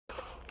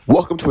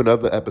Welcome to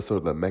another episode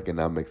of the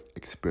Mechanomics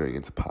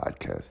Experience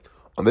Podcast.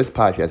 On this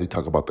podcast, we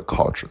talk about the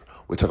culture.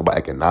 We talk about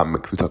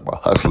economics. We talk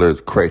about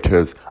hustlers,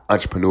 creators,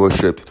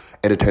 entrepreneurships,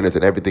 entertainers,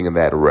 and everything in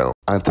that realm.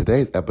 On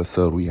today's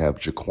episode, we have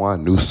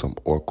Jaquan Newsome,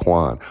 or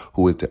Quan,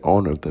 who is the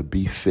owner of the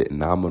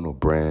Befitnomenal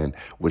brand,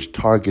 which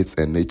targets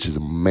and niches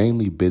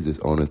mainly business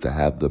owners to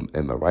have them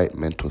in the right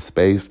mental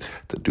space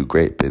to do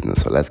great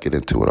business. So let's get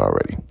into it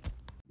already.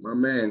 My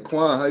man,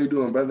 Quan, how you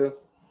doing, brother?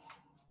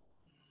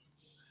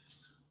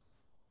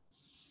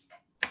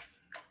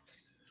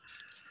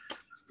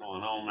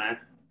 Going on, man?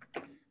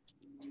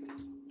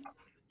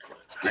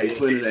 How you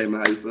feeling today,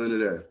 man? How you feeling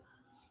today?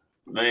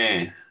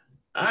 Man,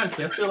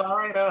 honestly, I feel all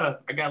right.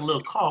 I got a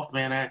little cough,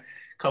 man. A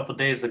couple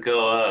days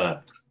ago,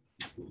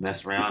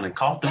 messed around and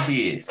coughed the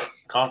bed.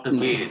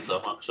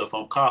 So if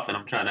I'm coughing,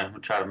 I'm trying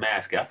to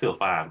mask it. I feel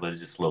fine, but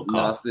it's just a little No,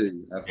 cough. I feel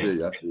you. I feel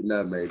you. I feel you.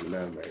 Not major.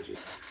 Not major.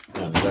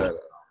 Yes, Yeah. sir.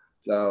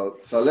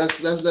 So let's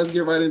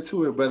get right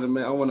into it, brother,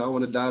 man. I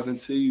wanna dive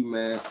into you,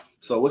 man.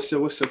 So what's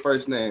your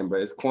first name,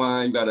 bro? It's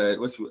Quan. You gotta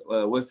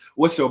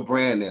what's your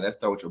brand name? Let's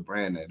start with your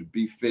brand name. The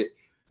Be Fit.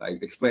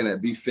 Like explain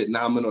that. Be Fit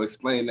Nominal.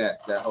 Explain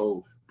that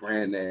whole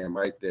brand name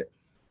right there.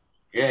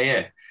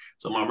 Yeah.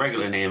 So my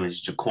regular name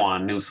is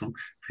Jaquan Newsome.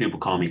 People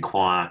call me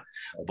Quan.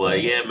 But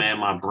Okay. yeah, man,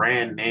 my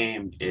brand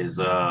name is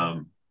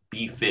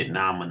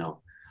Befitnomenal.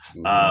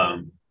 Mm-hmm.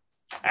 Um,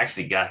 I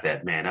actually got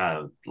that, man,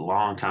 a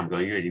long time ago.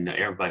 You already know,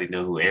 everybody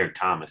know who Eric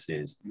Thomas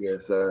is.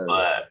 Yes, sir.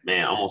 But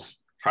man,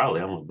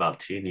 probably almost about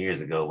 10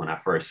 years ago when I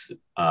first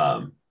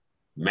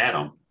met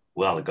him a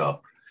while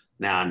ago.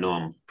 Now I know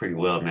him pretty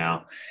well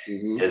now.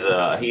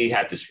 Mm-hmm. He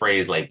had this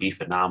phrase like be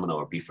phenomenal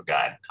or be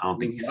forgotten. I don't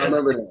think he I says it.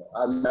 remember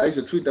that. I used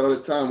to tweet that all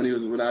the time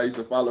when I used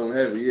to follow him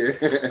heavy.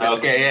 Yeah.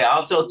 Okay, yeah,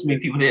 I'll tell too many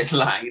people this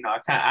line. I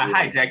Yeah.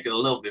 hijacked it a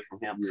little bit from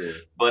him, Yeah.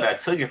 but I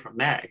took it from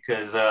that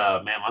because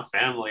man, my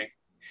family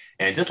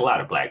and just a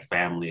lot of black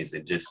families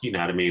and just you know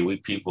what I mean.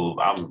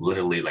 I'm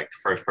literally like the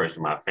first person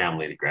in my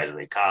family to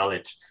graduate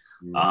college.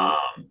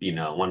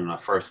 Mm-hmm. One of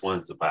the first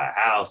ones to buy a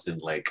house and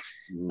like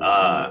Mm-hmm.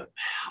 uh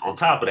on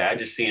top of that, I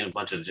just seen a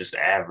bunch of just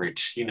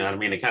average, you know what I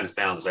mean? It kind of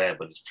sounds bad,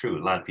 but it's true.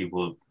 A lot of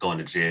people going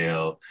to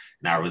jail,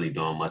 not really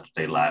doing much with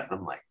their life.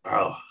 I'm like,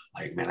 bro,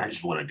 like man, I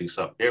just want to do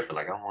something different.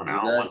 Like I don't want to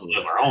Exactly.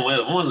 live, I don't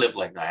want to live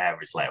like no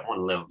average life. I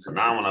want to live a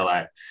phenomenal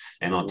life.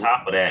 And on Mm-hmm.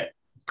 top of that,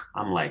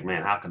 I'm like,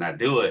 man, how can I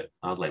do it?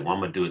 I was like, well,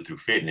 I'm gonna do it through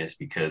fitness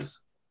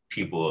because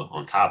people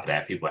on top of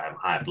that, people have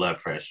high blood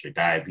pressure,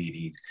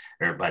 diabetes,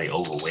 everybody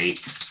overweight.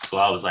 So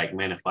I was like,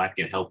 man, if I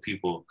can help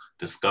people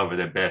discover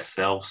their best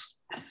selves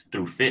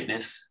through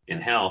fitness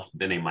and health,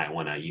 then they might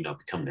want to,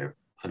 become their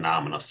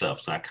phenomenal self.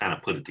 So I kind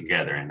of put it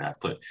together and I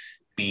put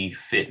be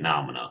fit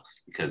nominal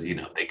because if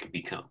they can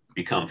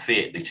become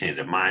fit, they change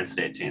their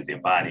mindset, change their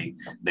body,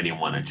 then they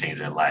want to change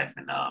their life.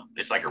 And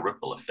it's like a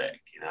ripple effect,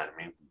 you know what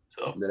I mean?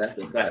 So Yeah, that's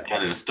a that's fact.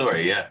 kind of the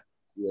story, yeah.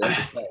 Yeah, that's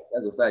a fact.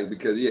 That's a fact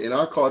because yeah, in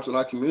our culture, in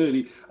our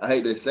community, I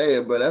hate to say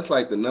it, but that's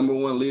like the number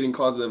one leading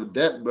cause of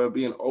death, bro.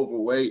 Being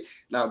overweight,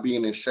 not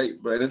being in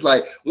shape, bro. And it's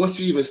like once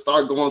you even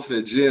start going to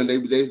the gym,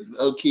 they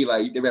okay,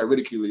 like they might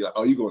ridicule you, like,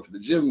 oh, you going to the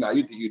gym now?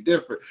 You think you're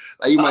different?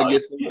 Like you might Oh,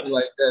 get something yeah.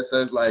 like that.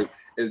 So it's like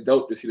it's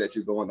dope to see that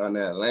you're going down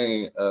that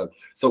lane.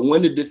 So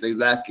when did this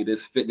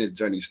fitness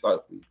journey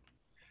start for you?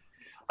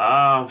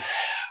 Um,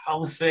 I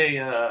would say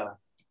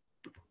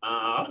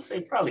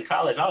probably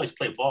college. I always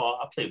play ball.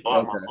 I played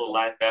ball my Okay. whole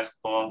life,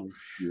 basketball.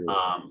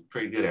 Yeah.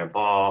 Pretty good at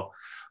ball.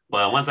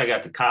 But once I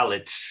got to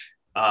college,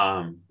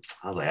 I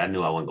was like, I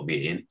knew I wasn't gonna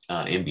be an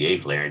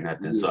NBA player or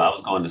nothing. So Yeah. I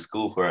was going to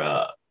school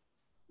for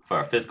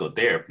physical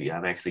therapy.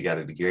 I've actually got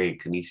a degree in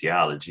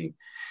kinesiology.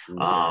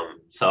 Mm-hmm.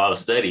 So I was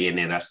studying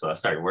and I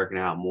started working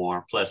out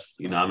more. Plus,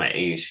 I'm at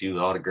ASU,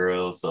 all the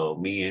girls. So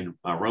me and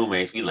my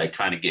roommates, we like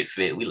trying to get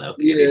fit. We like,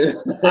 okay, Yeah.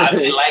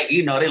 they like,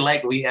 they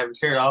like we have a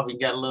shirt off and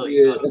got a little,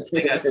 Yeah.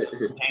 they got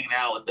hanging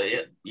out with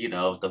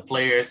the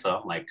players. So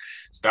I'm like,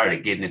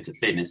 started getting into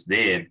fitness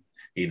then,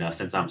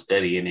 since I'm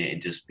studying it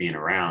and just being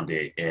around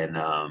it. And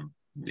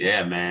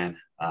yeah, man,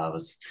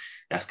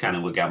 that's kind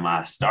of what got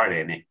my start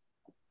in it.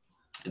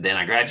 And then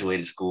I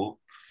graduated school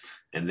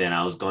and then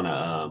I was going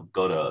to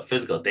go to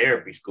physical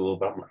therapy school.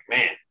 But I'm like,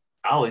 man,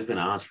 I always been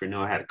an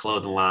entrepreneur. I had a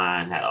clothing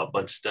line, had a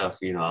bunch of stuff,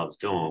 I was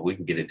doing. We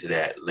can get into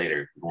that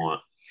later if you want.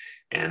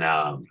 And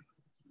I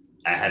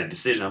had a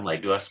decision. I'm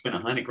like, do I spend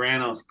 100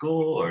 grand on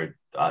school or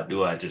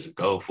do I just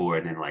go for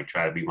it and like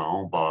try to be my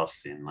own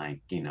boss and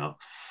like,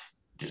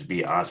 just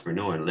be an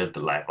entrepreneur and live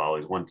the life I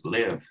always wanted to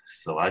live.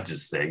 So I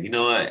just said, you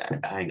know what?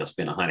 I ain't gonna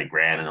spend 100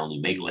 grand and only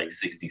make like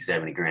 60,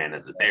 70 grand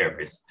as a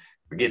therapist.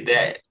 Forget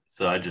that.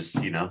 So I just,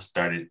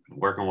 started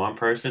working one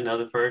person,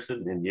 another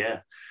person, and yeah,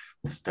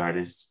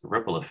 started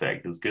ripple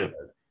effect. It was good.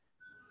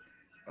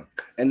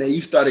 And then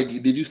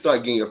did you start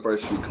getting your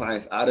first few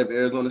clients out of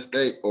Arizona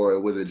State, or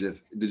was it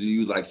just, did you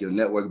use like your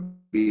network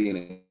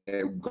being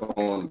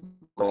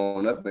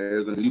growing up in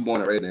Arizona? You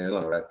born and raised in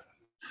Arizona, right?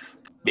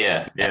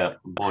 Yeah.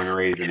 Born and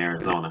raised in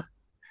Arizona.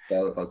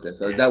 So, okay.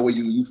 So is Yeah. that where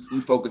you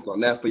focused on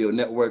that for your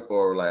network,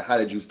 or like how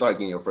did you start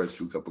getting your first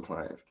few couple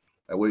clients?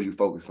 Like what did you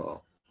focus on?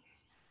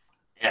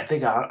 Yeah, I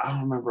think I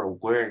don't remember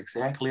where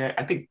exactly.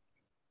 I think,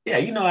 yeah,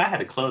 I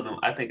had a clothing.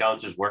 I think I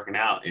was just working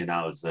out and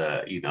I was,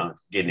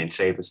 getting in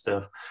shape and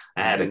stuff.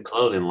 I had a Mm-hmm.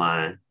 clothing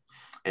line,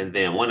 and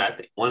then one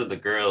of the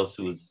girls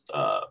who was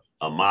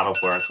a model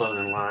for our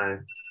clothing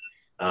line,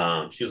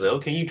 she was like, "Oh,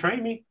 can you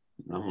train me?"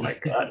 And I'm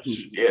like,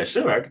 "Yeah,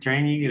 sure, I can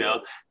train you."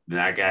 Then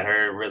I got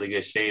her in really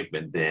good shape,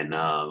 and then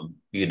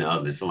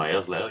then somebody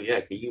else like, "Oh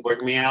yeah, can you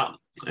work me out?"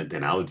 And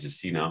then I was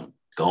just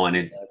going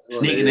and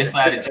sneaking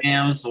inside the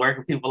gyms,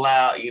 working people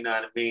out. You know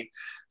what I mean?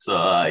 So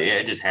yeah,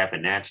 it just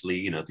happened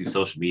naturally. Through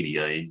social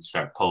media, you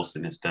start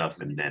posting and stuff,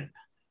 and then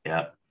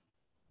yeah.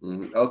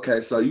 Mm-hmm.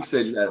 Okay, so you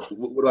said you had.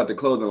 What about the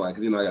clothing line?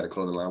 Because I got a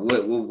clothing line.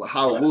 What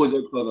was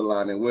your clothing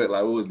line, and what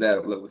was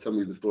that? Tell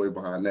me the story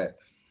behind that.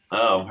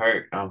 Oh, I'm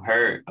hurt. I'm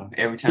hurt.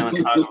 Every time I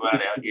talk about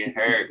it, I get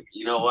hurt.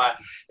 You know why?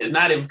 It's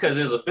not even because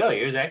it was a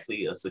failure. It was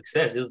actually a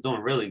success. It was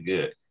doing really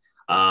good.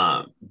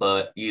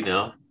 But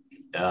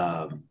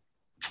um,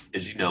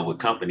 as you know, with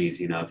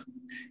companies,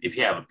 if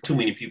you have too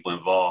many people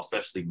involved,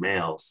 especially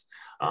males,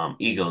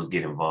 egos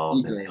get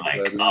involved, and they're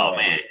like, "Oh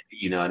man,"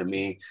 you know what I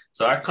mean.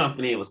 So our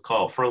company was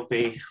called Frope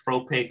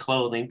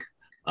Clothing,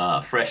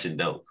 Fresh and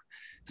Dope.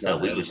 So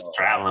we was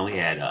traveling. We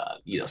had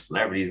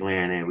celebrities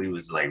wearing it. We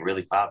was like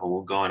really popping.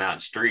 We're going out in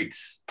the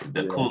streets.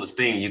 The coolest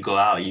thing, you go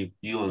out, you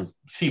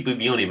see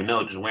people you don't even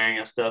know just wearing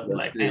your stuff. You're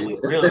like, man, we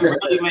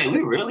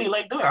really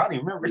like doing it. I don't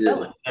even remember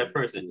selling that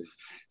person.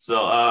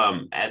 So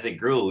as it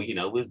grew, we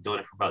was doing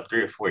it for about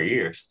 3 or 4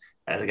 years.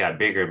 As it got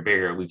bigger and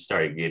bigger, we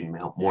started getting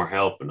more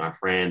help and our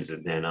friends.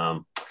 And then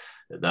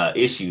the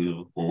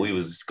issue when we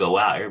was go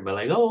out,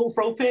 everybody like, "Oh,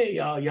 Frope,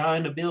 y'all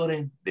in the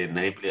building." Then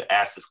they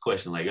ask this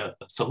question like,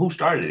 "So who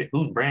started it?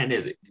 Whose brand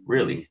is it?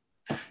 Really?"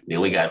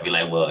 Then we gotta be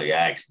like, "Well, yeah,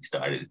 I actually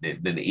started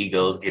it." Then the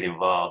egos get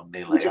involved. And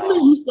they're like,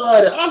 "Oh, you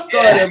started. I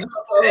started.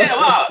 yeah,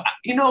 well,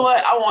 you know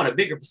what? I want a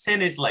bigger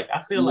percentage. Like,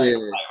 I feel like,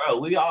 bro,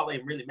 we all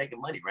ain't really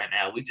making money right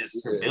now. We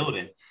just are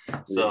building."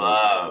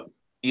 So,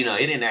 it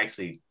didn't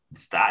actually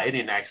stop. It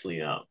didn't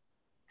actually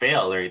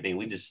fail or anything.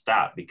 We just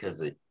stopped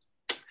because it,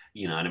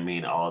 you know what I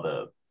mean? All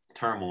the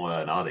turmoil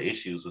and all the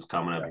issues was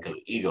coming up because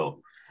of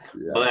ego.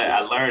 But I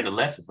learned a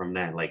lesson from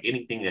that. Like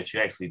anything that you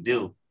actually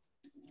do,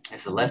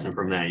 it's a lesson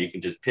from that. You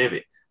can just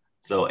pivot.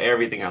 So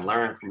everything I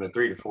learned from the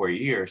 3 to 4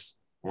 years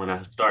when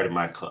I started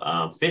my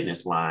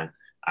fitness line,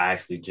 I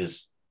actually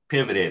just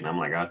pivoted. And I'm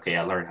like, okay,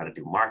 I learned how to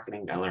do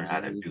marketing. I learned how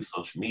to do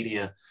social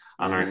media.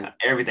 I learned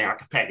everything. I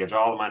could package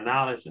all of my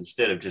knowledge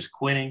instead of just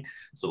quitting.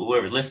 So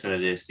whoever's listening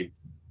to this,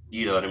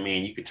 you know what I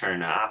mean? You could turn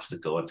the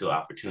obstacle into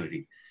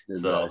opportunity.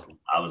 So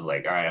I was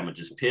like, all right, I'm gonna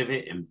just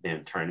pivot and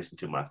then turn this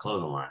into my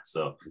clothing line.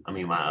 So I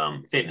mean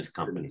my fitness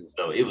company.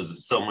 So it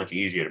was so much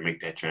easier to make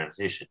that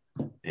transition,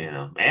 and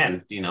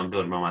I'm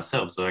doing it by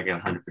myself, so I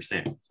got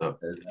 100%. So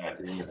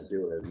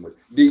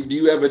do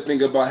you ever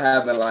think about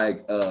having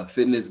like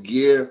fitness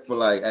gear for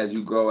like as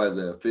you grow as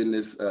a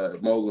fitness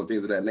mogul and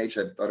things of that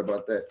nature? Have you thought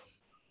about that?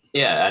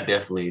 Yeah, I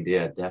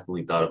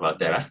definitely thought about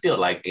that. I still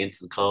like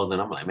into clothing.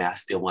 I'm like, man, I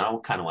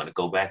kind of want to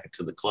go back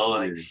into the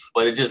clothing,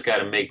 but it just got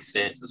to make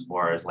sense as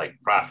far as like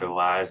profit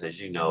wise,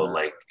 as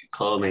like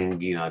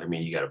clothing, you know what I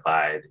mean? You got to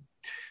buy it,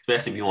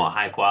 especially if you want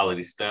high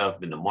quality stuff,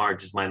 then the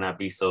margins might not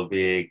be so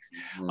big.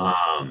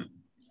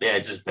 Yeah,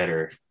 just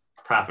better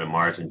profit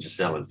margin just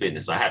selling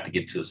fitness. So I have to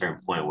get to a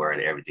certain point where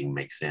everything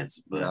makes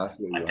sense, but I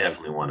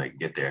definitely want to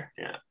get there.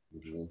 Yeah.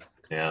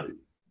 Yeah.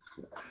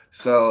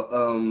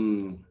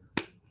 So,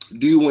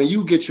 when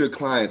you get your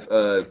clients,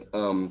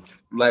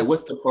 like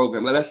what's the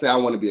program? Like, let's say I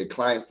want to be a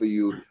client for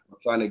you. I'm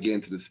trying to get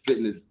into this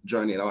fitness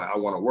journey and I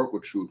want to work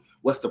with you.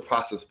 What's the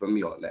process for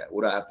me on that?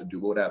 What do I have to do?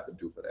 What would I have to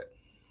do for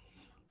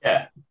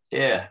that?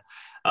 Yeah.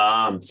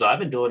 So I've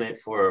been doing it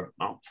for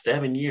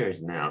 7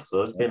 years now.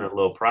 So it's been a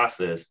little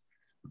process.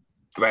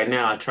 Right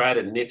now, I try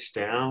to niche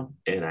down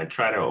and I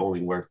try to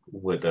only work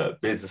with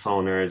business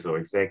owners or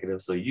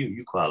executives. So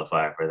you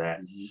qualify for that.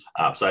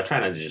 So I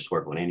try not to just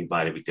work with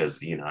anybody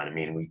because, you know what I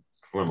mean?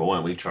 Number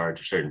one, we charge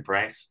a certain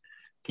price.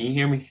 Can you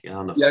hear me? I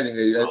don't know. Yeah, I can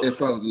hear you. It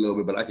froze a little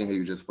bit, but I can hear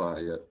you just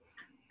fine. Yeah.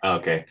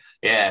 Okay.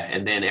 Yeah.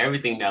 And then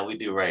everything that we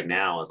do right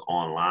now is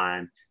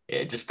online.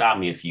 Yeah, just stop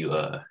me if you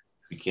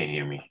can't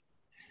hear me.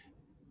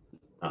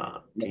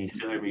 Can you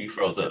hear me? You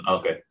froze up.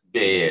 Okay.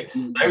 Yeah.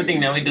 So everything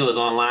that we do is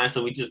online.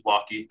 So we just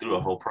walk you through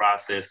a whole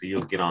process. So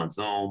you'll get on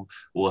Zoom.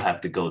 We'll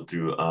have to go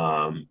through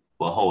a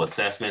whole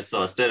assessment.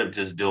 So instead of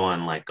just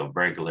doing like a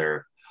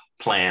regular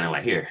plan and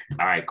like, here,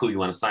 all right, cool, you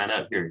want to sign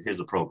up? Here's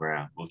a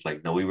program. It's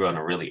like, no, we want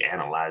to really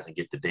analyze and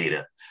get the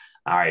data.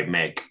 All right,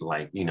 Mac,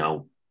 like,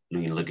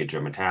 we look at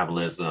your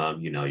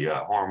metabolism, your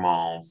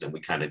hormones, and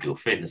we kind of do a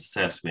fitness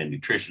assessment,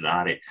 nutrition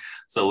audit.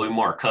 So we're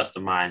more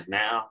customized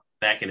now.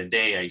 Back in the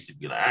day, I used to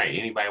be like, all right,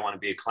 anybody want to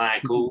be a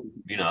client? Cool.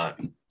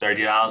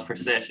 $30 per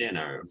session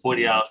or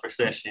 $40 per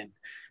session.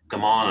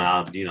 Come on,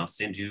 I'll,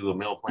 send you a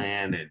meal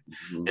plan. And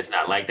it's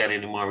not like that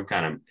anymore. We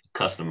kind of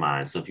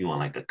customize. So if you want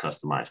like a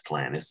customized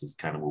plan, this is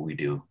kind of what we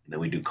do. And then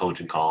we do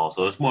coaching calls.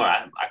 So it's more,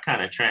 I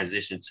kind of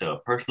transitioned to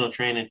personal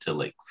training to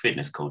like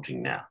fitness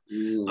coaching now.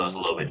 So it's a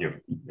little bit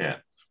different. Yeah.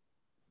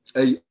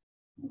 Hey,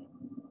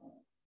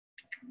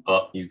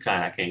 Oh, I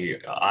can't hear your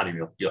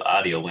audio. Your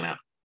audio went out.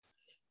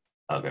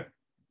 Okay.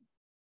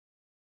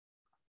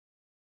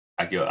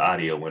 Like your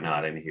audio went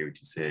out. I didn't hear what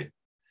you said.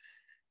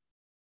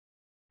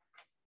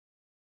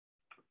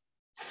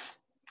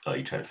 Oh,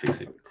 you try to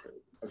fix it.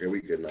 Okay,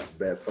 we good now.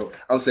 Bad. Oh,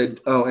 I'll say.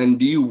 Oh, and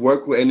do you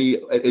work with any?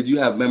 If you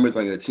have members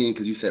on your team,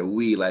 because you said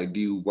we, like, do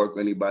you work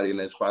with anybody in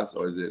this process,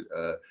 or is it?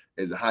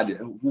 How do?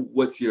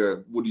 What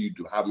do you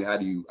do? How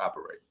do you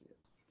operate?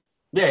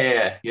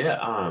 Yeah.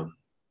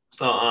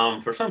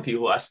 For some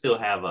people, I still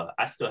have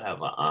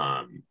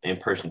a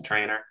in-person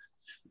trainer.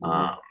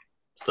 Mm-hmm.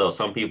 So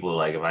some people,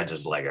 like, if I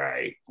just like, all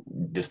right,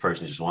 this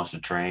person just wants to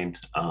train,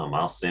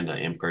 I'll send an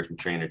in-person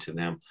trainer to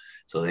them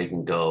so they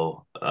can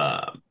go,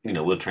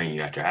 we'll train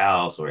you at your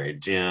house or at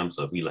gym.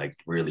 So if you like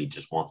really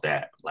just want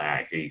that, like, all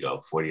right, here you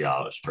go,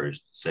 $40 per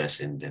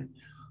session, then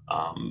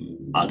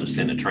I'll just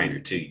send a trainer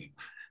to you.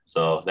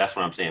 So that's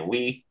what I'm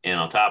saying. And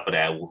on top of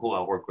that, who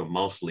I work with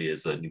mostly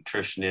is a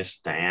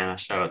nutritionist, Diana.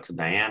 Shout out to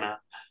Diana.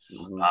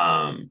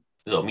 Mm-hmm.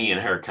 So me and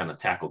her kind of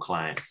tackle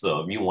clients. So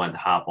if you want to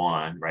hop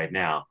on right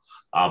now,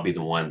 I'll be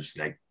the one just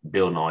like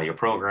building all your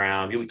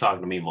program. You'll be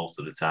talking to me most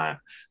of the time,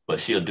 but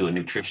she'll do a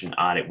nutrition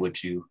audit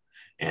with you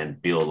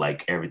and build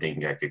like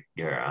everything,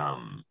 your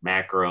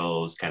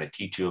macros, kind of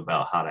teach you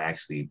about how to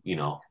actually,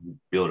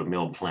 build a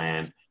meal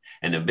plan.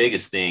 And the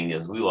biggest thing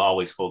is we will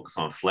always focus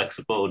on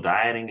flexible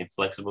dieting and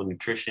flexible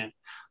nutrition.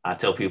 I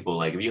tell people,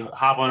 like, if you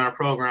hop on our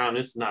program,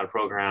 this is not a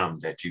program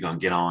that you're going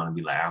to get on and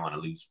be like, I want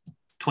to lose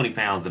 20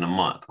 pounds in a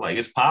month. Like,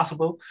 it's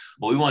possible,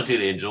 but we want you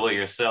to enjoy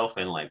yourself.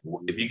 And like,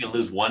 if you can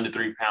lose 1 to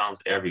 3 pounds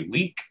every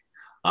week,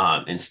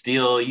 and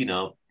still,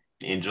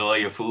 enjoy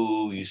your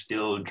food, you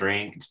still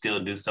drink, still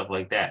do stuff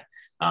like that.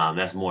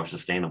 That's more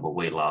sustainable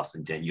weight loss,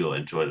 and then you'll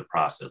enjoy the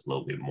process a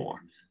little bit more.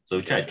 So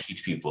we try to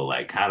teach people,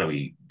 like, how do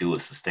we do it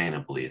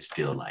sustainably and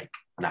still like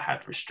not have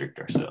to restrict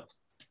ourselves.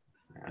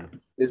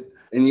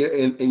 In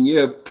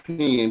your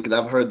opinion, because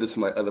I've heard this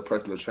from my other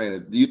personal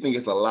trainers, do you think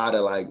it's a lot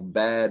of like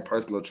bad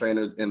personal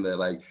trainers in the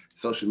like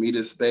social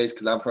media space?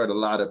 Because I've heard a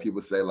lot of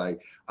people say,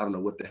 like, I don't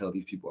know what the hell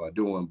these people are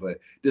doing, but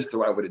this is the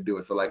right way to do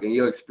it. So like, in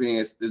your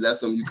experience, is that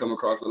something you come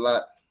across a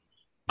lot?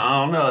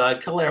 I don't know.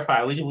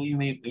 Clarify. What do you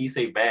mean when you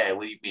say bad?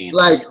 What do you mean?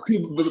 Like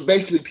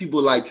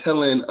people like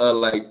telling,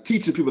 like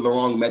teaching people the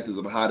wrong methods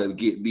of how to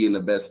be in the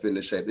best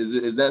fitness shape.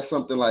 Is that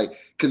something like,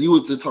 because you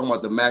was just talking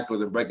about the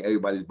macros and breaking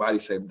everybody's body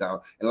shape down,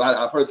 and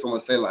I've heard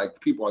someone say, like,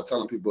 people are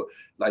telling people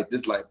like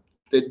this, like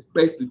they're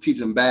basically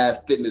teaching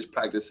bad fitness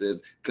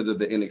practices because of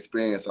the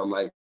inexperience. I'm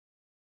like,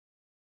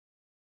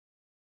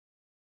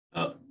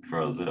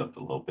 froze it up a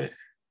little bit.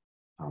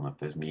 I don't know if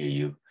there's me or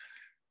you.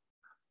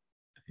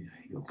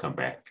 You'll come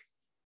back.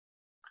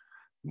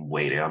 I'm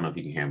waiting. I don't know if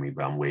you can hear me,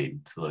 but I'm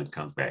waiting until it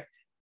comes back.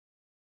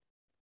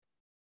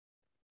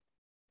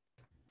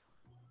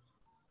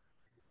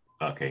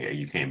 Okay,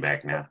 you came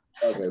back now.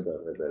 Okay,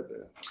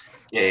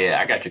 Yeah,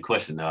 I got your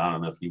question though. I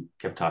don't know if you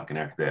kept talking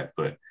after that,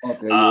 but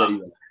okay,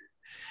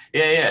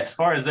 yeah. As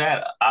far as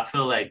that, I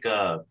feel like,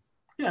 I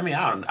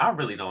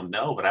really don't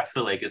know, but I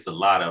feel like it's a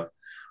lot of,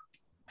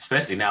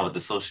 especially now with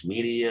the social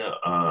media,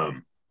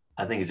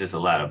 I think it's just a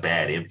lot of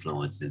bad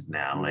influences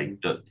now. Like,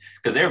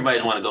 because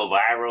everybody want to go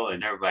viral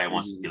and everybody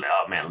wants to be like,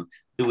 oh man,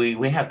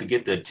 we have to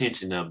get the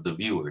attention of the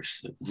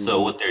viewers.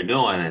 So what they're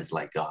doing is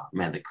like, oh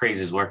man, the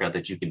craziest workout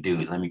that you can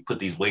do. Let me put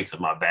these weights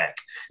on my back.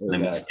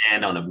 Let me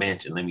stand on a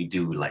bench and let me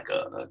do like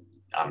a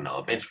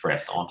bench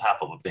press on top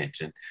of a bench.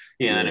 And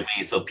you know what I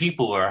mean? So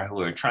people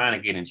who are trying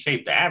to get in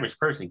shape, the average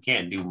person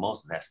can't do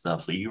most of that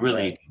stuff. So you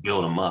really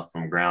build them up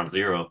from ground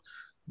zero.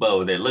 But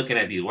when they're looking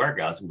at these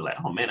workouts and be like,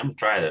 oh man, I'm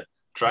gonna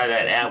try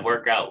that ab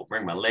workout,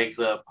 bring my legs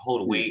up,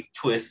 hold a weight,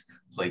 twist.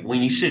 It's like,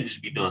 when you should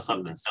just be doing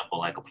something simple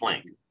like a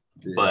plank.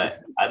 Yeah.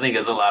 But I think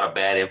there's a lot of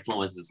bad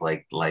influences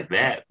like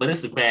that. But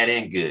it's a bad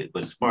and good.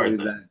 But as far as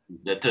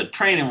the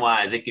training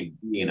wise, it can,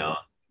 as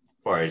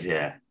far as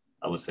I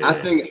would say. I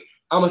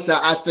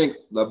think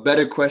the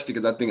better question,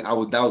 because I think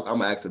I'm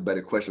gonna ask a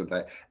better question.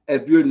 Like,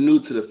 if you're new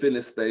to the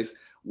fitness space,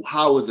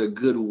 how is a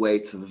good way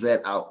to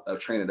vet out a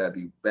trainer that'd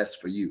be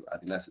best for you? I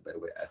think that's a better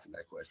way of asking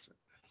that question.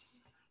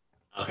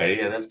 Okay,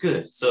 yeah, that's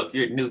good. So if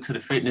you're new to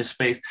the fitness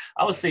space,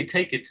 I would say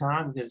take your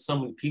time. There's so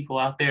many people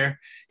out there,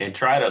 and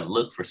try to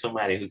look for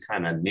somebody who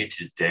kind of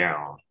niches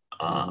down.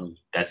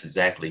 That's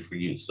exactly for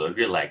you. So if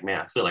you're like,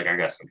 man, I feel like I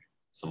got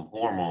some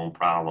hormone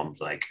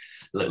problems, like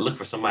look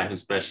for somebody who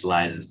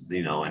specializes,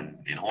 in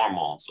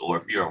hormones. Or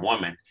if you're a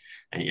woman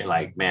and you're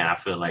like, man, I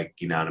feel like,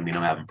 I'm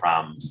having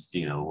problems,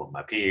 with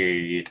my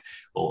period,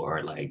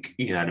 or like,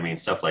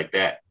 stuff like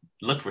that.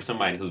 Look for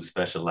somebody who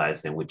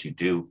specializes in what you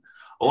do.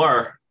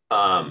 Or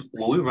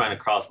what we run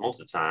across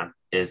most of the time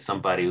is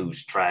somebody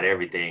who's tried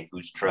everything,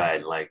 who's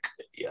tried like,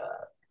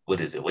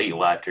 Weight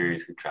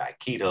Watchers, who tried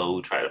keto,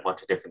 who tried a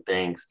bunch of different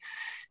things.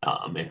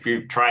 If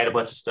you've tried a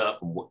bunch of stuff,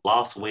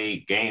 lost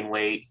weight, gained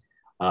weight,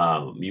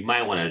 you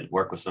might want to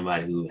work with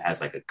somebody who has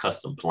like a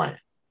custom plan.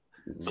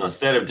 So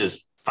instead of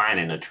just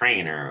finding a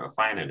trainer or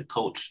finding a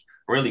coach,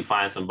 really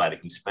find somebody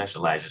who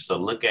specializes. So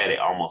look at it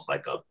almost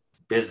like a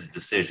business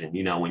decision.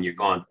 When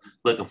you're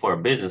looking for a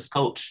business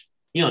coach,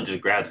 you don't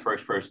just grab the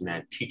first person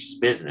that teaches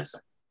business.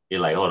 You're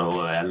like, hold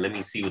on, let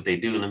me see what they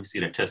do. Let me see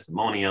their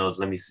testimonials.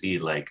 Let me see,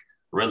 like,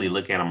 really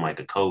look at them like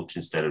a coach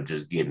instead of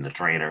just getting a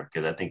trainer.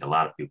 Because I think a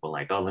lot of people are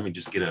like, oh, let me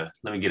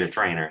get a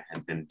trainer,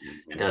 and then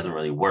it doesn't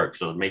really work.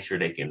 So make sure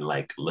they can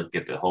like look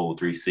at the whole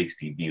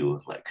 360 view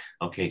of like,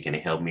 okay, can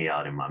it help me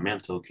out in my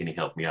mental? Can it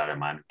help me out in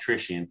my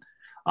nutrition?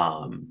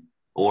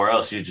 Or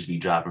else you'll just be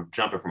jumping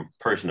from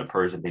person to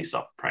person based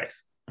off the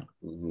price.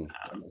 Mm-hmm.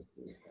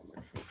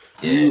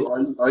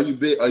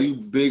 Are you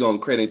big on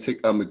creating a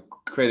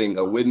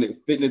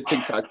fitness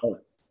TikTok?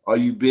 Are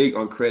you big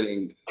on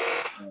creating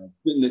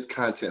fitness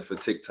content for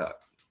TikTok?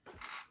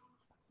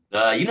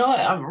 You know what?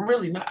 I'm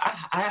really not.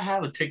 I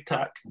have a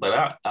TikTok,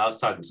 but I was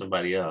talking to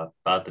somebody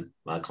about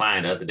my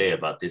client the other day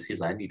about this. He's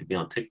like, I need to be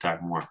on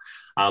TikTok more.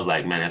 I was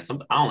like, man,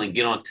 I only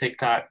get on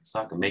TikTok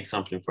so I can make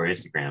something for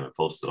Instagram and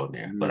post it on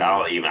there. But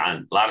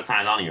a lot of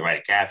times I don't even write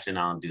a caption.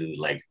 I don't do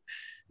like,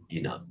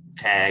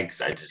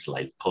 tags. I just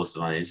like post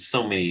it on it. There's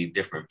so many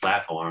different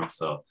platforms.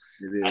 So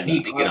I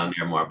need to get on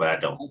there more, but I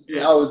don't.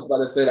 I was about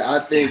to say that. I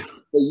think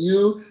for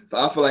you,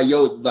 I feel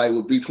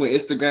like between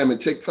Instagram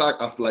and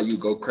TikTok, I feel like you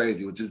go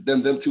crazy with just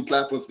them two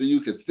platforms for you,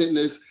 because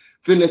fitness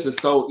is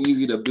so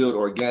easy to build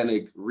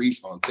organic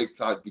reach on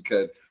TikTok,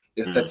 because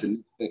it's such a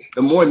niche thing.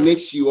 The more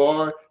niche you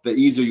are, the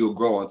easier you'll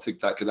grow on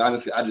TikTok. Because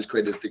honestly, I just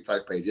created this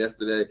TikTok page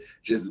yesterday,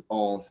 just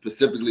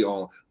specifically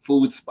on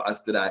food spots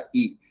that I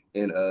eat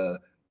in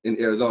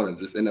Arizona,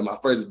 and then my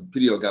first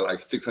video got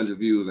like 600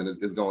 views, and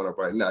it's going up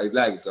right now.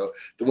 Exactly. So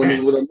the more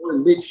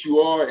niche you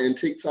are in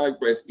TikTok,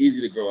 but it's easy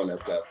to grow on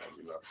that platform.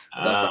 So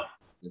that's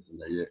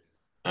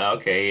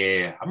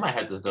Okay, yeah. I might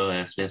have to go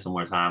and spend some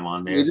more time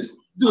on there. Yeah, just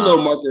do a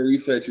little market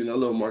research. A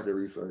little market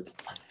research.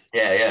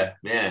 Yeah.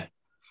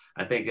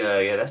 I think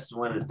that's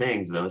one of the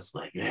things though. It's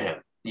like,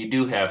 you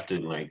do have to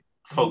like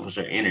focus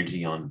your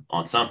energy on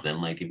something.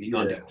 Like if you're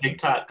gonna do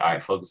TikTok, all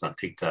right, focus on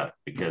TikTok,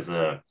 because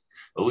I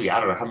don't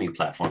know how many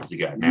platforms you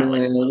got now.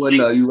 Man,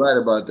 no, you're right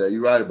about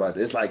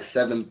that. It's like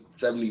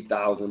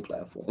 70,000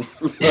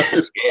 platforms.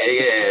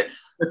 Yeah.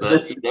 So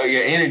if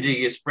your energy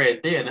gets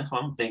spread thin, that's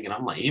what I'm thinking.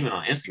 I'm like, even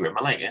on Instagram,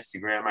 I like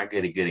Instagram. I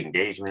get a good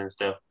engagement and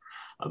stuff.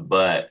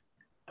 But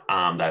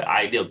the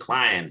ideal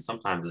client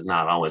sometimes is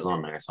not always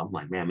on there. So I'm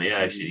like, man, maybe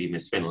I should even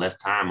spend less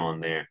time on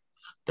there.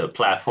 The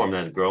platform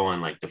that's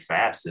growing like the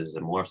fastest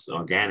and more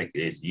organic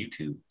is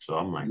YouTube. So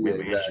I'm like,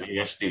 maybe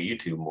I should do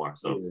YouTube more.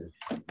 So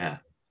yeah.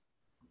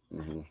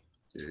 Mm-hmm.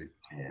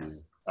 Yeah.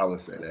 I would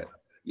say that.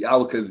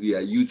 Because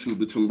YouTube,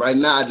 between right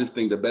now, I just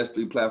think the best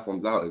three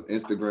platforms out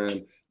is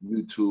Instagram,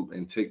 YouTube,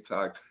 and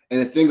TikTok.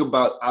 And the thing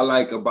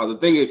the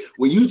thing is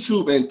with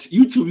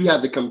YouTube, you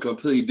have to come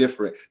completely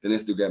different than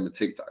Instagram and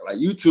TikTok. Like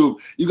YouTube,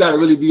 you got to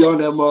really be on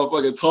that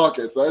motherfucker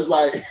talking. So it's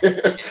like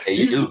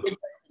YouTube is the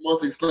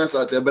most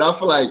expensive out there. But I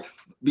feel like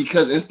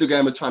because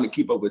Instagram is trying to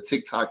keep up with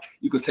TikTok,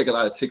 you can take a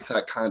lot of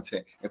TikTok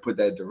content and put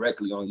that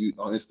directly on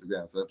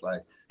Instagram. So it's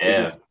like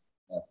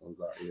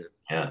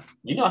Yeah.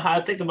 You know how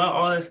I think about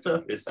all that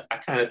stuff is I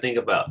kind of think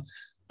about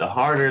the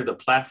harder the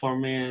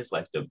platform is,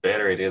 like the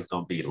better it is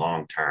going to be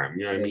long term.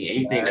 You know what I mean?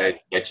 Anything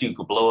that you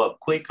could blow up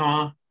quick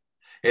on,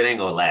 it ain't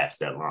going to last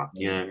that long.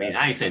 You know what I mean?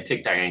 I ain't saying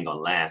TikTok ain't going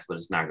to last, but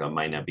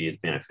might not be as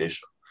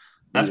beneficial.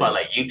 That's why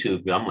like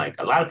YouTube, I'm like,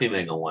 a lot of people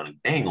ain't going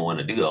to want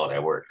to do all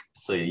that work.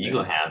 So you're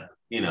going to have,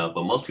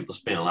 but most people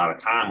spend a lot of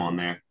time on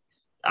there.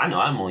 I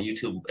know I'm on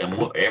YouTube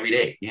every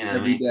day, you know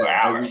what I mean? For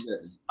hours.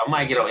 I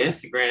might get on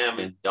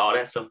Instagram and all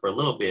that stuff for a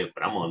little bit,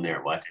 but I'm on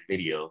there watching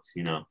videos,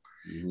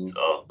 Mm-hmm.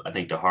 So I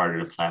think the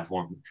harder the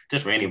platform,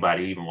 just for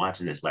anybody even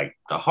watching this, like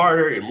the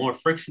harder and more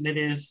friction it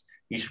is,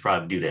 you should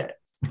probably do that.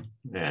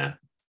 Yeah.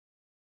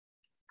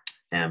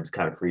 And it's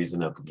kind of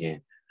freezing up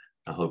again.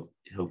 I hope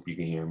you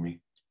can hear me.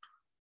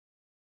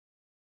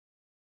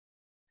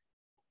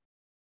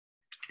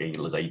 Okay,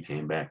 you look like you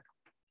came back.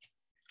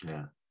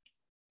 Yeah.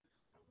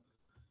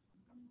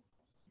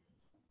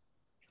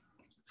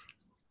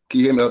 Can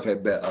you hear me? Okay,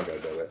 bet. Okay.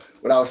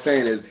 What I was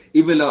saying is,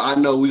 even though I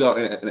know we are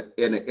in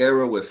an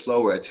era with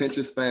slower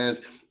attention spans,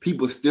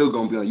 people still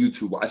gonna be on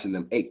YouTube watching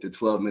them 8 to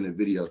 12-minute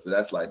videos. So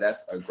that's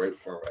a great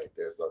point right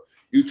there. So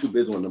YouTube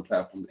is one of the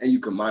platforms, and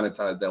you can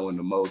monetize that one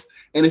the most.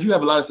 And if you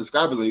have a lot of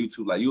subscribers on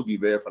YouTube, like you'll be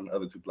verified on the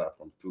other two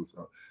platforms too.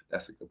 So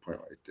that's a good point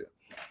right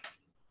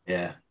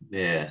there.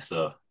 Yeah.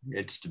 So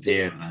it just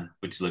depends on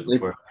what you're looking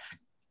for.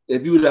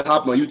 If you were to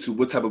hop on YouTube,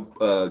 what type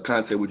of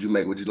content would you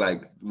make? Would you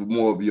like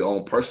more of your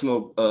own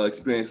personal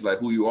experience, like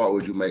who you are? Or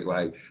would you make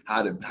like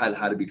how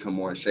to become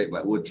more in shape?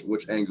 Like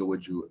which angle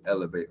would you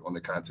elevate on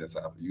the content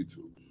side for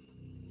YouTube?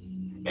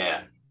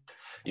 Yeah,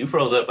 you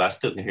froze up. I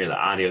still can hear the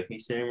audio. Can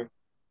you hear me?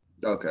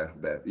 Okay,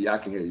 bad. Yeah, I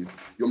can hear you.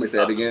 You want me to say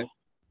that again?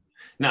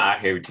 No, I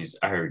heard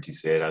what you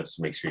said. I'll just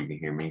make sure you can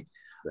hear me.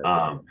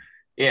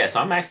 Yeah, so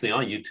I'm actually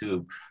on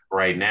YouTube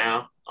right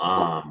now.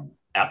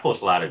 I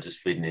post a lot of just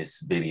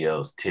fitness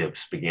videos,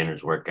 tips,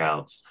 beginners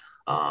workouts,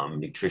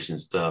 nutrition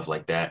stuff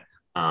like that.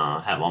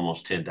 I have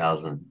almost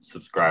 10,000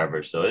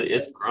 subscribers, so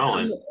it's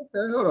growing.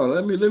 Okay, hold on.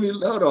 Let me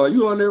hold on.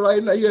 You on there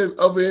right now? You're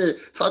over here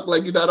talk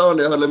like you're not on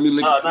there. Let me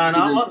look. No, I'm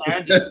on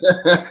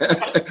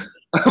there.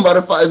 I'm about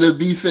to find, is it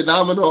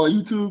Befitnomenal on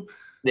YouTube?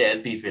 Yeah,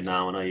 it's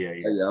Befitnomenal. Yeah,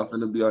 Yeah, yeah. yeah, I'm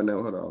finna be on there.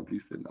 Hold on,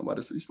 Befitnomenal. I'm about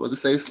to say, you're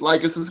supposed to say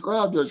like and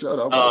subscribe to your show.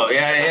 I'm Oh, about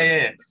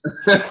yeah.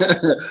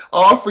 to...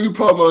 All free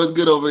promo is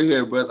good over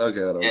here, but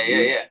okay, hold on.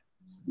 Yeah.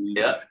 Beef.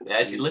 Yep.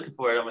 As you're looking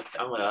for it,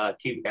 I'm gonna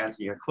keep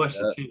answering your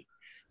question Yeah. too.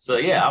 So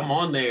yeah, I'm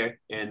on there,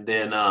 and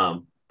then I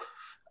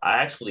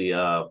actually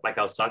like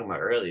I was talking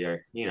about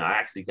earlier, I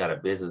actually got a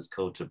business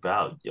coach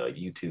about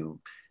YouTube.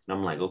 And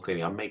I'm like,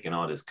 okay, I'm making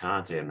all this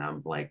content. And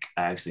I'm like,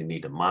 I actually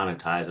need to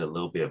monetize it a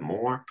little bit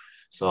more.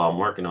 So I'm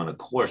working on a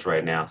course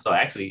right now. So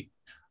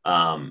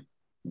um,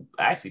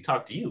 I actually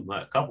talked to you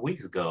a couple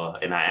weeks ago,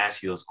 and I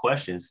asked you those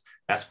questions.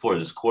 That's for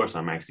this course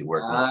I'm actually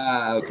working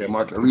on. Okay,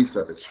 market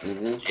research.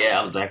 Yeah,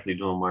 I was actually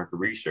doing market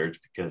research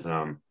because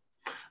I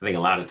think a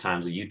lot of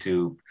times on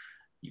YouTube,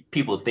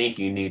 people think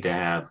you need to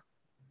have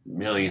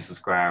million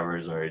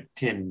subscribers or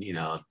 10,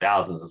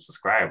 thousands of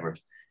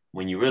subscribers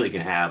when you really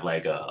can have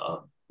like a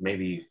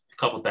maybe a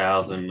couple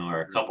thousand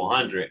or a couple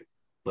hundred.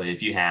 But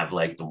if you have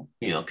like the,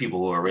 people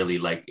who are really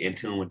like in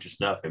tune with your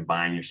stuff and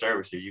buying your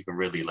services, you can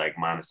really like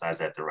monetize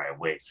that the right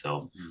way.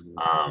 So,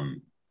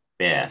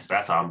 yeah, so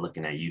that's how I'm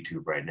looking at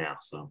YouTube right now.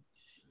 So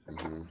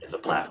it's a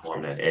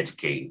platform that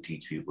educate and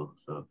teach people.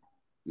 So I'm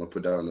gonna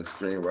put that on the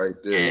screen right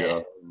there, yeah,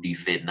 y'all.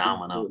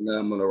 Befitnomenal.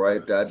 Befitnomenal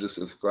right there. I just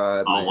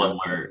subscribe, All man. one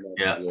word.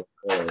 Yeah.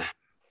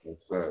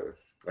 Yes, sir.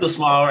 Still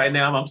small right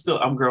now. I'm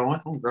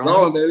growing.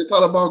 Growing, baby. It's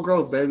all about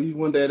growth, baby.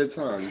 One day at a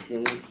time. You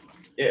feel me?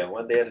 Yeah,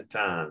 one day at a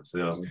time.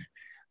 So,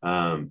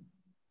 I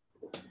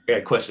got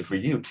a question for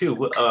you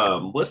too.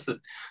 So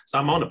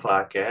I'm on a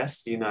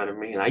podcast, you know what I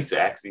mean? I used to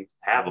actually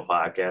have a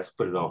podcast,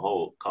 put it on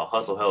hold, called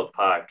Hustle Health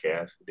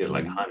Podcast. We did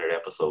like 100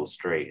 episodes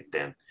straight, and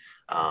then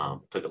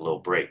took a little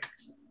break.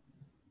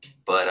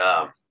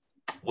 But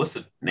what's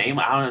the name?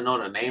 I don't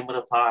know the name of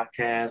the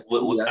podcast.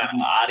 What kind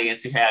of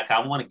audience you have?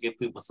 I want to give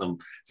people some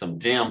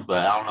gems,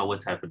 but I don't know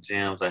what type of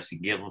gems I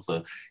should give them. So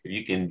if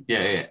you can,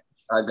 yeah.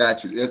 I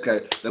got you.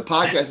 Okay. The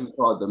podcast is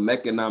called the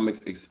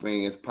Mechanomics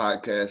Experience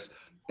Podcast.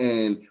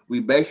 And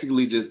we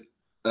basically just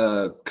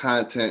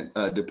content,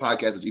 the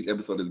podcast of each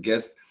episode is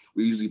guests.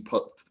 We usually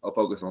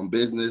focus on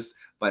business,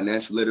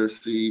 financial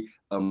literacy,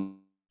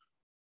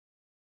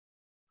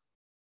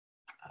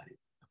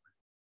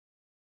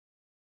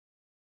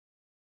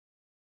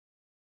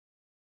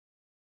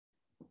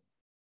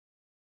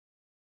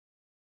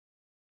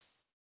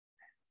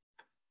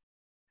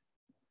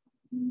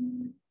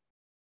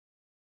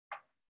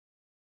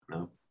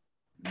 No.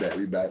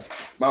 We back.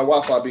 My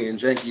Wi-Fi being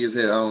janky as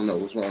hell. I don't know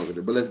what's wrong with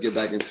it, but let's get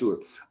back into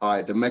it. All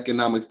right, the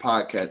Mechanomics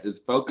Podcast is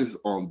focused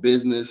on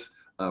business,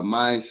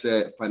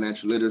 mindset,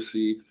 financial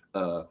literacy,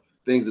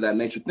 things of that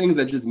nature, things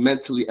that just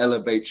mentally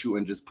elevate you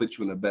and just put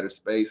you in a better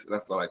space. And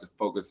that's why I like to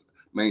focus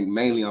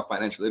mainly on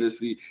financial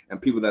literacy and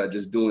people that are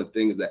just doing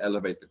things that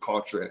elevate the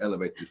culture and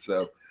elevate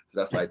themselves. So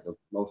that's like the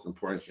most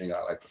important thing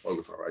I like to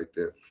focus on right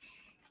there.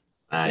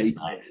 Nice.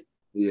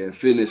 Yeah,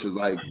 fitness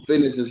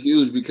is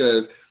huge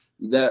because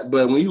but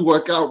when you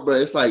work out, bro,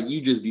 it's like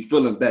you just be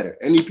feeling better.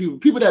 Any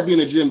people that be in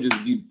the gym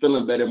just be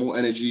feeling better, more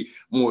energy,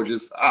 more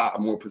just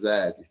more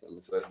pizzazz. You feel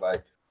me? So it's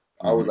like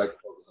I always like to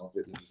focus on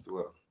fitness as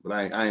well. But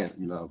I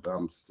ain't, but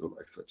I'm still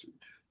like such a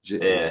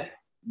yeah.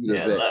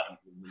 I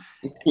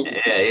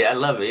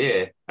love it.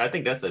 Yeah, I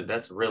think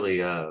that's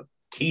really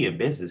key in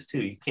business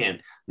too. You can't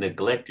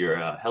neglect your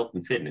health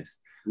and fitness.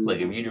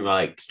 Like if you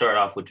like start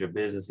off with your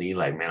business and you're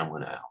like, man, I'm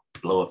gonna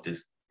blow up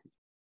this.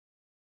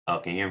 Oh,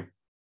 can you hear me?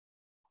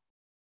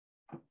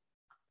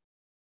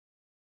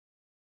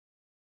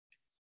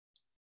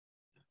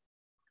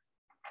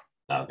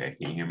 Okay,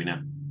 can you hear me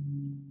now?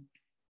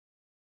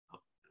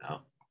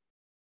 No.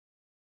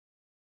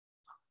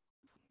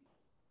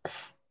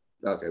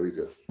 Okay, we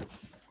good. All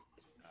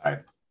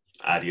right,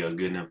 audio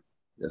good now.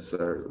 Yes,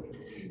 sir.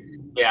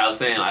 Yeah, I was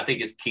saying I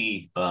think it's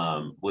key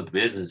with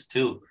business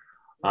too.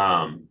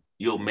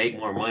 You'll make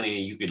more money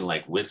and you can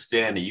like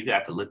withstand it. You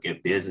got to look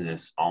at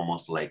business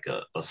almost like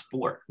a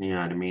sport. You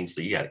know what I mean? So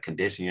you got to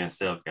condition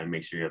yourself, got to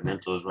make sure your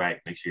mental is right,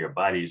 make sure your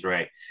body is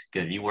right.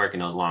 Because if you're working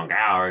those long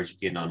hours,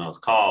 you're getting on those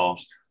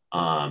calls,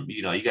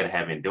 you got to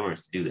have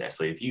endurance to do that.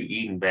 So if you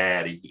eating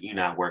bad, you're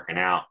not working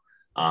out,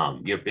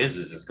 your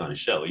business is going to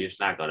show. You're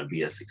just not going to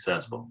be as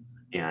successful.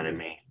 You know what I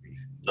mean?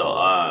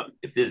 So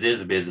if this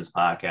is a business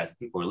podcast,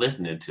 people are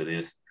listening to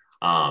this,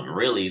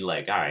 really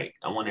like, all right,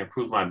 I want to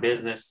improve my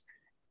business.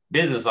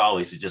 Business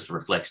always is just a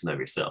reflection of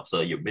yourself. So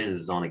your business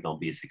is only going to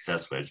be as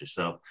successful as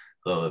yourself.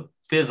 So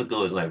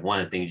physical is like one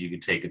of the things you can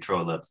take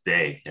control of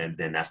today, and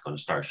then that's going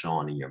to start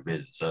showing in your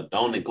business. So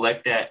don't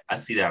neglect that. I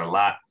see that a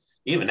lot.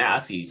 Even now,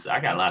 I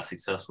got a lot of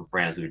successful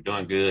friends who are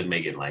doing good,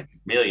 making like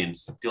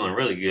millions, doing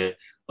really good,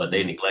 but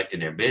they neglecting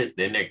their business,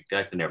 they're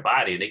neglecting their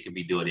body. They could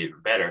be doing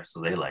even better.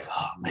 So they're like,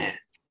 oh man.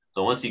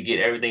 So once you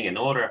get everything in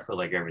order, I feel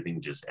like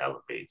everything just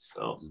elevates.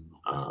 So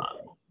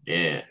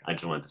yeah, I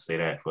just wanted to say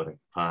that for the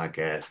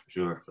podcast, for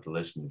sure, for the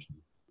listeners.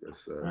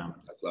 Yes, sir.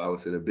 That's why I would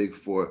say the big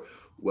four: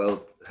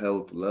 wealth,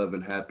 health, love,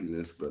 and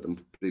happiness. But the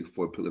big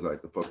four pillars I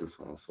like to focus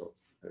on. So,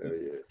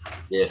 yeah.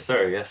 Yes,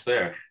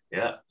 sir.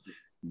 Yeah.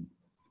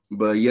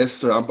 But yes,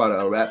 sir, I'm about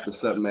to wrap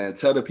this up, man.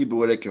 Tell the people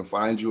where they can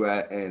find you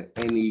at and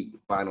any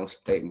final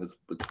statements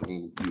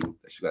between you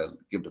that you got to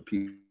give the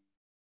people.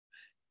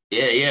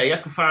 Yeah. Y'all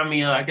can find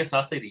me. I guess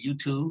I'll say the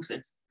YouTube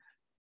since.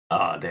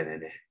 Oh,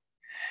 dang.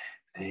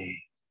 This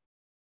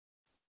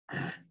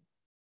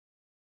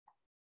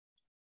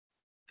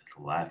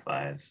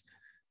Wi-Fi is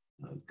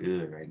not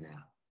good right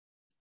now.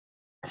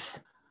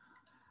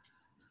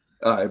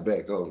 All right,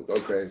 bet. Go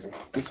crazy.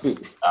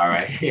 All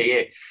right.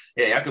 Yeah.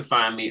 Y'all can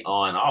find me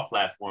on all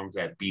platforms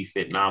at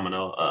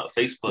Befitnomenal.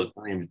 Facebook,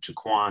 my name is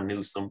Jaquan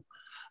Newsome.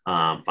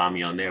 Find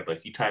me on there. But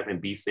if you type in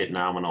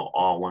Befitnomenal,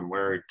 all one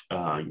word,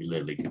 you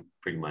literally can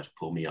pretty much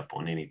pull me up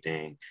on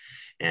anything.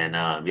 And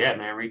yeah,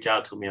 man, reach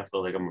out to me. I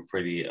feel like I'm a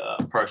pretty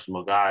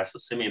personal guy. So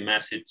send me a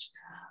message.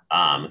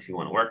 If you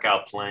want a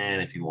workout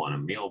plan, if you want a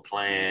meal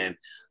plan,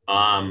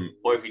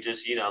 or if you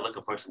just,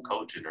 looking for some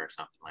coaching or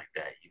something like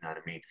that, you know what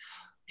I mean?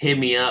 Hit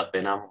me up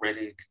and I'm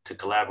ready to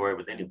collaborate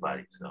with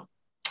anybody. So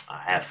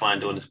I had fun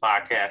doing this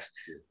podcast.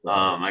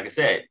 Like I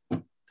said,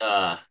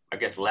 I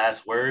guess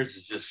last words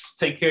is just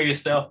take care of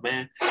yourself,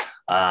 man.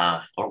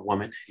 Or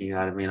woman, you know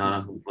what I mean? I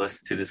don't know who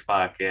listens to this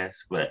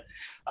podcast, but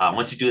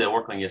once you do that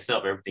work on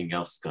yourself, everything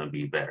else is going to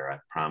be better. I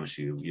promise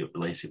you, your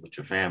relationship with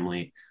your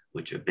family,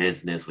 with your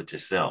business, with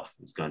yourself,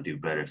 is going to do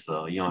better.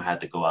 So you don't have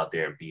to go out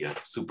there and be a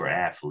super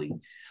athlete,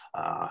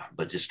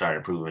 but just start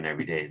improving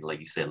every day. Like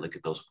you said, look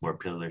at those 4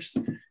 pillars,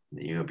 and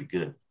you're going to be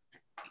good.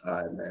 All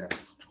right, man.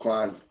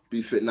 Jaquan,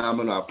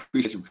 Befitnomenal. I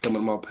appreciate you coming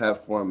on my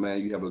platform,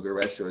 man. You have a good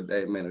rest of your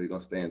day, man. We're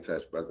going to stay in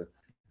touch, brother.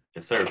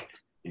 Yes, sir.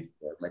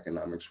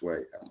 Economics way.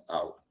 I'm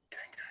out.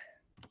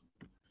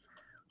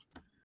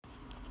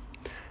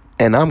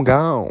 And I'm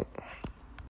gone.